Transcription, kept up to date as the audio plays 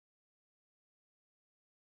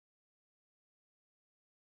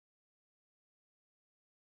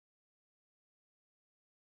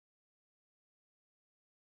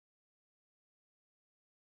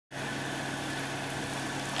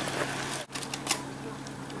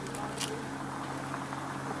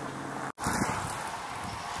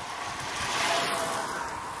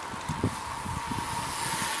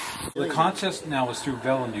Well, the contest now was through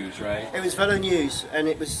Velo News, right? It was Velo News, and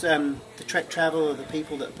it was the Trek Travel or the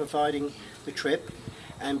people that are providing the trip.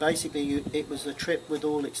 And basically, it was a trip with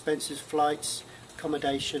all expenses, flights,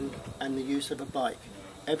 accommodation, and the use of a bike.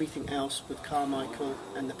 Everything else with Carmichael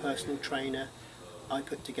and the personal trainer I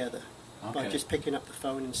put together. By just picking up the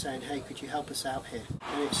phone and saying, hey, could you help us out here?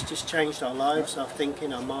 And it's just changed our lives, our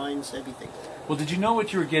thinking, our minds, everything. Well, did you know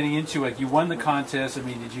what you were getting into? Like, you won the contest. I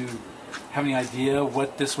mean, did you have any idea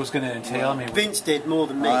what this was going to entail? I mean, Vince did more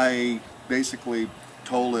than me. I basically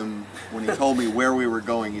told him, when he told me where we were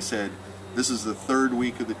going, he said, this is the third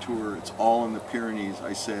week of the tour. It's all in the Pyrenees.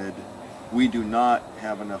 I said, we do not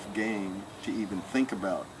have enough game to even think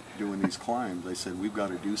about doing these climbs. I said, we've got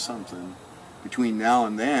to do something between now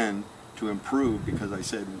and then to improve, because I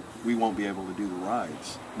said we won't be able to do the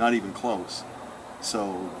rides, not even close.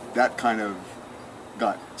 So that kind of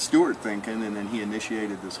got Stuart thinking, and then he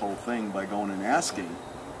initiated this whole thing by going and asking.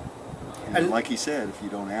 And like he said, if you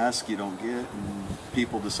don't ask, you don't get. And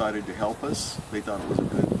people decided to help us. They thought it was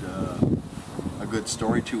a good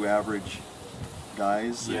story. Two average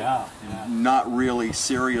guys, not really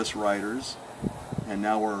serious riders, and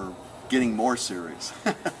now we're getting more serious.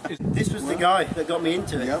 This was the guy that got me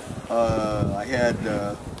into it. Yep. I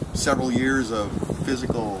had several years of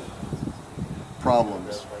physical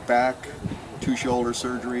problems. Back, 2 shoulder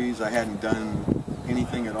surgeries. I hadn't done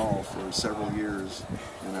anything at all for several years,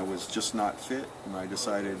 and I was just not fit, and I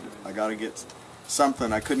decided I got to get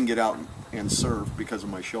something. I couldn't get out and surf because of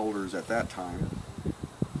my shoulders at that time.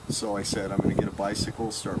 So I said, I'm going to get a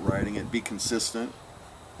bicycle, start riding it, be consistent.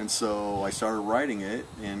 And so I started riding it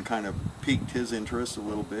and kind of piqued his interest a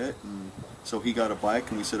little bit. And so he got a bike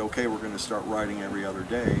and we said, okay, we're going to start riding every other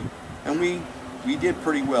day. And we did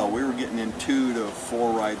pretty well. We were getting in 2 to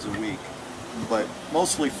 4 rides a week. But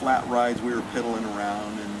mostly flat rides. We were piddling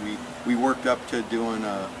around, and we worked up to doing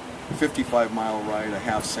a 55-mile ride, a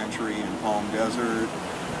half century in Palm Desert.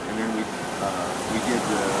 And then we did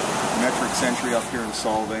the metric century up here in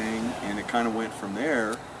Solvang, and it kind of went from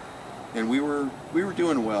there. And we were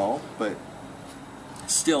doing well, but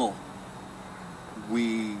still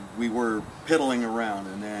we were piddling around.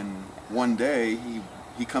 And then one day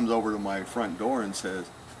he comes over to my front door and says,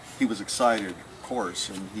 he was excited, of course,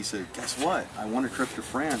 and he said, guess what? I won a trip to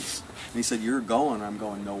France. And he said, you're going? I'm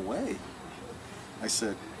going, no way. I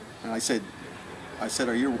said,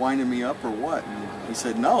 are you winding me up or what? And he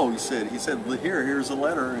said, no. He said, here's a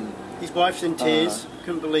letter. And his wife's in tears,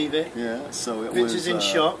 couldn't believe it. Yeah, so it Vince was is in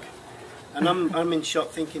shock. And I'm in shock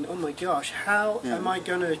thinking, oh my gosh, how am I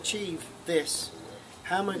going to achieve this?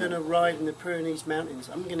 How am I going to ride in the Pyrenees Mountains?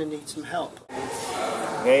 I'm going to need some help.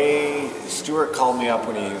 Stuart called me up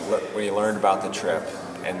when he learned about the trip,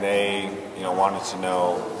 and they wanted to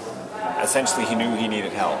know, essentially he knew he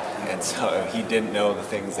needed help, and so he didn't know the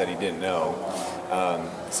things that he didn't know.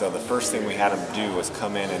 So the first thing we had him do was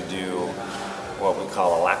come in and do what we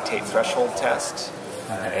call a lactate threshold test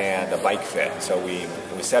and a bike fit. So we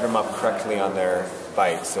set them up correctly on their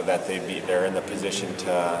bikes so that they're in the position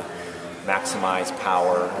to maximize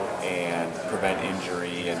power and prevent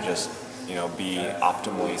injury and just be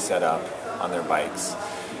optimally set up on their bikes.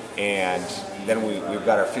 And then we've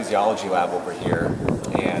got our physiology lab over here,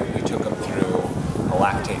 and we took them through a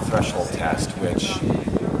lactate threshold test, which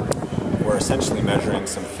we're essentially measuring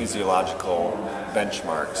some physiological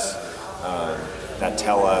benchmarks that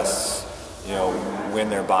tell us when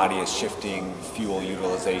their body is shifting fuel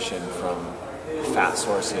utilization from fat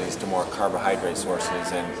sources to more carbohydrate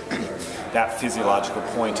sources. And that physiological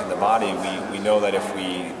point in the body, we know that if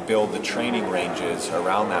we build the training ranges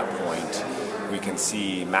around that point, we can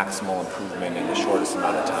see maximal improvement in the shortest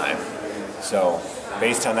amount of time. So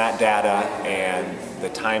based on that data and the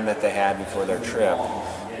time that they had before their trip,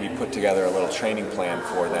 we put together a little training plan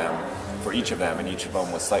for them, for each of them, and each of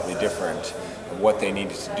them was slightly different, of what they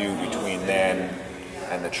needed to do between then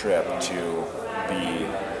and the trip to be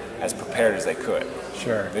as prepared as they could.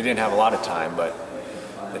 Sure. They didn't have a lot of time, but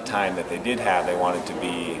the time that they did have, they wanted to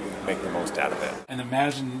make the most out of it. And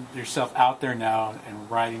imagine yourself out there now and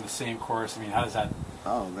riding the same course. I mean, how does that?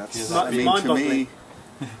 Oh, that's to me.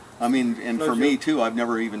 And for me too. I've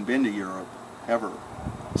never even been to Europe ever.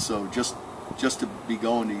 So just to be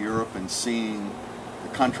going to Europe and seeing the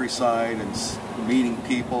countryside and meeting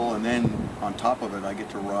people, and then on top of it, I get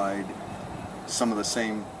to ride some of the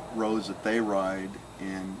same roads that they ride,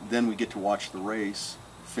 and then we get to watch the race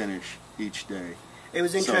finish each day. It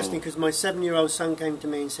was interesting because my 7-year-old son came to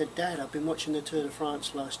me and said, Dad, I've been watching the Tour de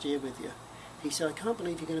France last year with you. He said, I can't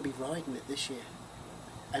believe you're going to be riding it this year.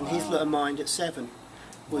 And his little mind at 7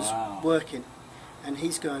 was working. And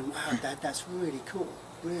he's going, wow, Dad, that's really cool.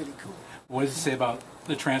 really cool. What does it say about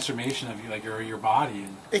the transformation of you, like your body?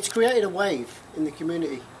 And It's created a wave in the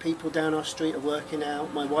community. People down our street are working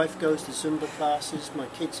out. My wife goes to Zumba classes. My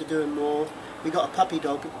kids are doing more. We got a puppy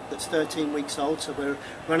dog that's 13 weeks old, so we're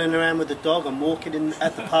running around with the dog and walking in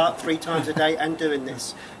at the park 3 times a day and doing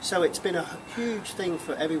this. So it's been a huge thing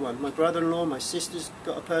for everyone. My brother-in-law, my sister's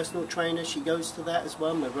got a personal trainer. She goes to that as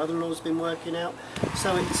well. My brother-in-law's been working out.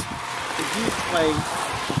 So it's a huge wave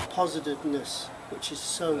of positiveness, which is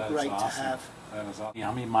so that is great awesome. to have. That is awesome.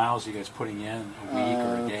 How many miles are you guys putting in a week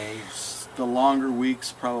or a day? The longer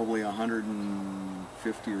weeks, probably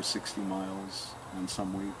 150 or 60 miles on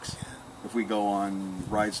some weeks. If we go on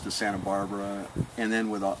rides to Santa Barbara, and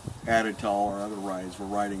then with added to all our other rides, we're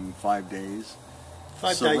riding 5 days.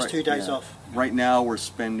 5 days, 2 days off. Right now we're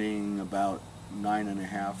spending about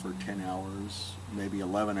 9.5 or 10 hours, maybe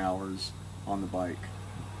 11 hours on the bike.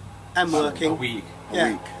 And working. A week.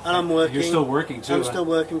 Yeah, week. and I'm working. You're still working too. I'm still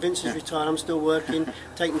working. Vince is retired. I'm still working,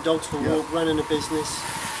 taking the dogs for a walk, running a business,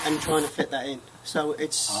 and trying to fit that in. So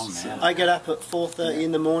it's. Oh, man. I get up at 4:30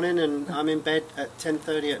 in the morning, and I'm in bed at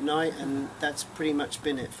 10:30 at night, and that's pretty much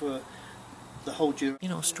been it for the whole duration. You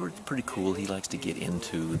know, Stuart's pretty cool. He likes to get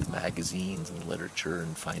into the magazines and literature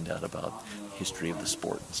and find out about history of the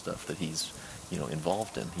sport and stuff that he's, you know,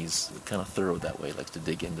 involved in. He's kind of thorough that way, likes to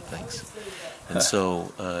dig into things. And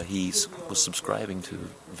so he was subscribing to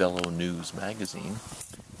Velo News magazine,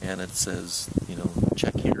 and it says, you know,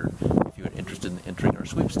 check here if you're interested in entering our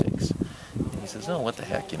sweepstakes. And he says, oh, what the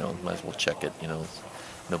heck, you know, might as well check it, you know.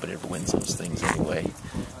 Nobody ever wins those things anyway.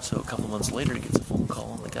 So a couple months later, he gets a phone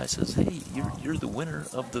call, and the guy says, hey, you're the winner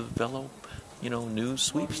of the Velo, you know, news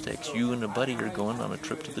sweepstakes. You and a buddy are going on a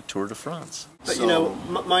trip to the Tour de France. But you know,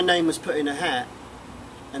 my name was put in a hat,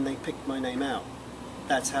 and they picked my name out.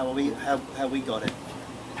 That's how we got it.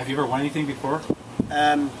 Have you ever won anything before?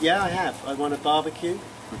 Yeah, I have. I won a barbecue.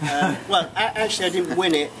 Well, actually, I didn't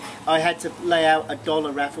win it. I had to lay out a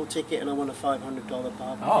 $1 raffle ticket, and I won a $500 barbecue.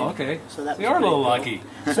 Oh, okay. So that you are a little lucky.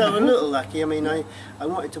 So I'm a little lucky. I mean, I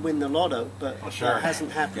wanted to win the lotto, but sure. that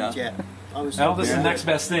hasn't happened yet. I was. Well, this is the next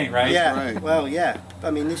best thing, right? Yeah. Right. Well, yeah.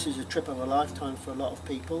 I mean, this is a trip of a lifetime for a lot of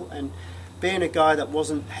people, and being a guy that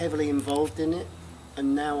wasn't heavily involved in it,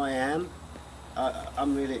 and now I am,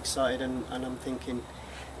 I'm really excited, and I'm thinking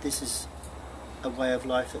this is a way of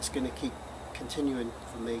life that's going to keep continuing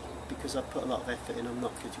for me, because I've put a lot of effort in. I'm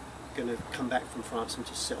not going to come back from France and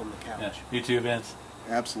just sit on the couch. Yeah. You too, Vince?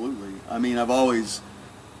 Absolutely. I mean, I've always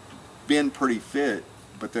been pretty fit,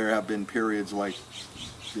 but there have been periods like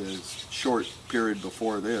this short period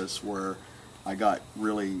before this where I got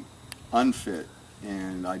really unfit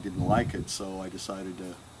and I didn't like it, so I decided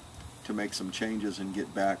to make some changes and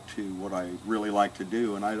get back to what I really like to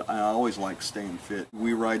do, and I always like staying fit.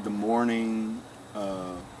 We ride the morning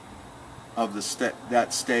of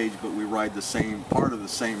that stage, but we ride the same part of the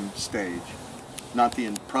same stage,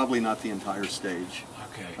 probably not the entire stage.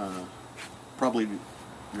 Okay. Probably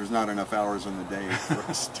there's not enough hours in the day for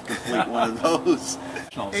us to complete one of those.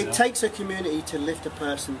 It takes a community to lift a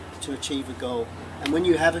person to achieve a goal, and when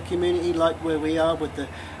you have a community like where we are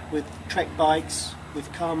with Trek bikes, with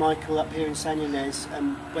Carmichael up here in San Ynez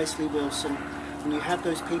and Wesley Wilson, when you have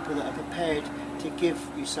those people that are prepared to give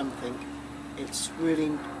you something, it's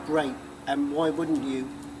really great. And why wouldn't you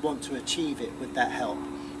want to achieve it with that help?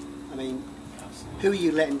 I mean, who are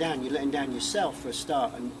you letting down? You're letting down yourself for a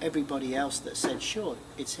start, and everybody else that said, sure,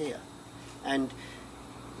 it's here. And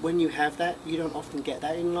when you have that, you don't often get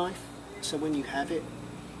that in life. So when you have it,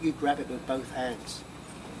 you grab it with both hands.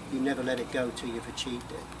 You never let it go till you've achieved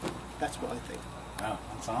it. That's what I think. Wow,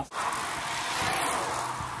 that's awesome.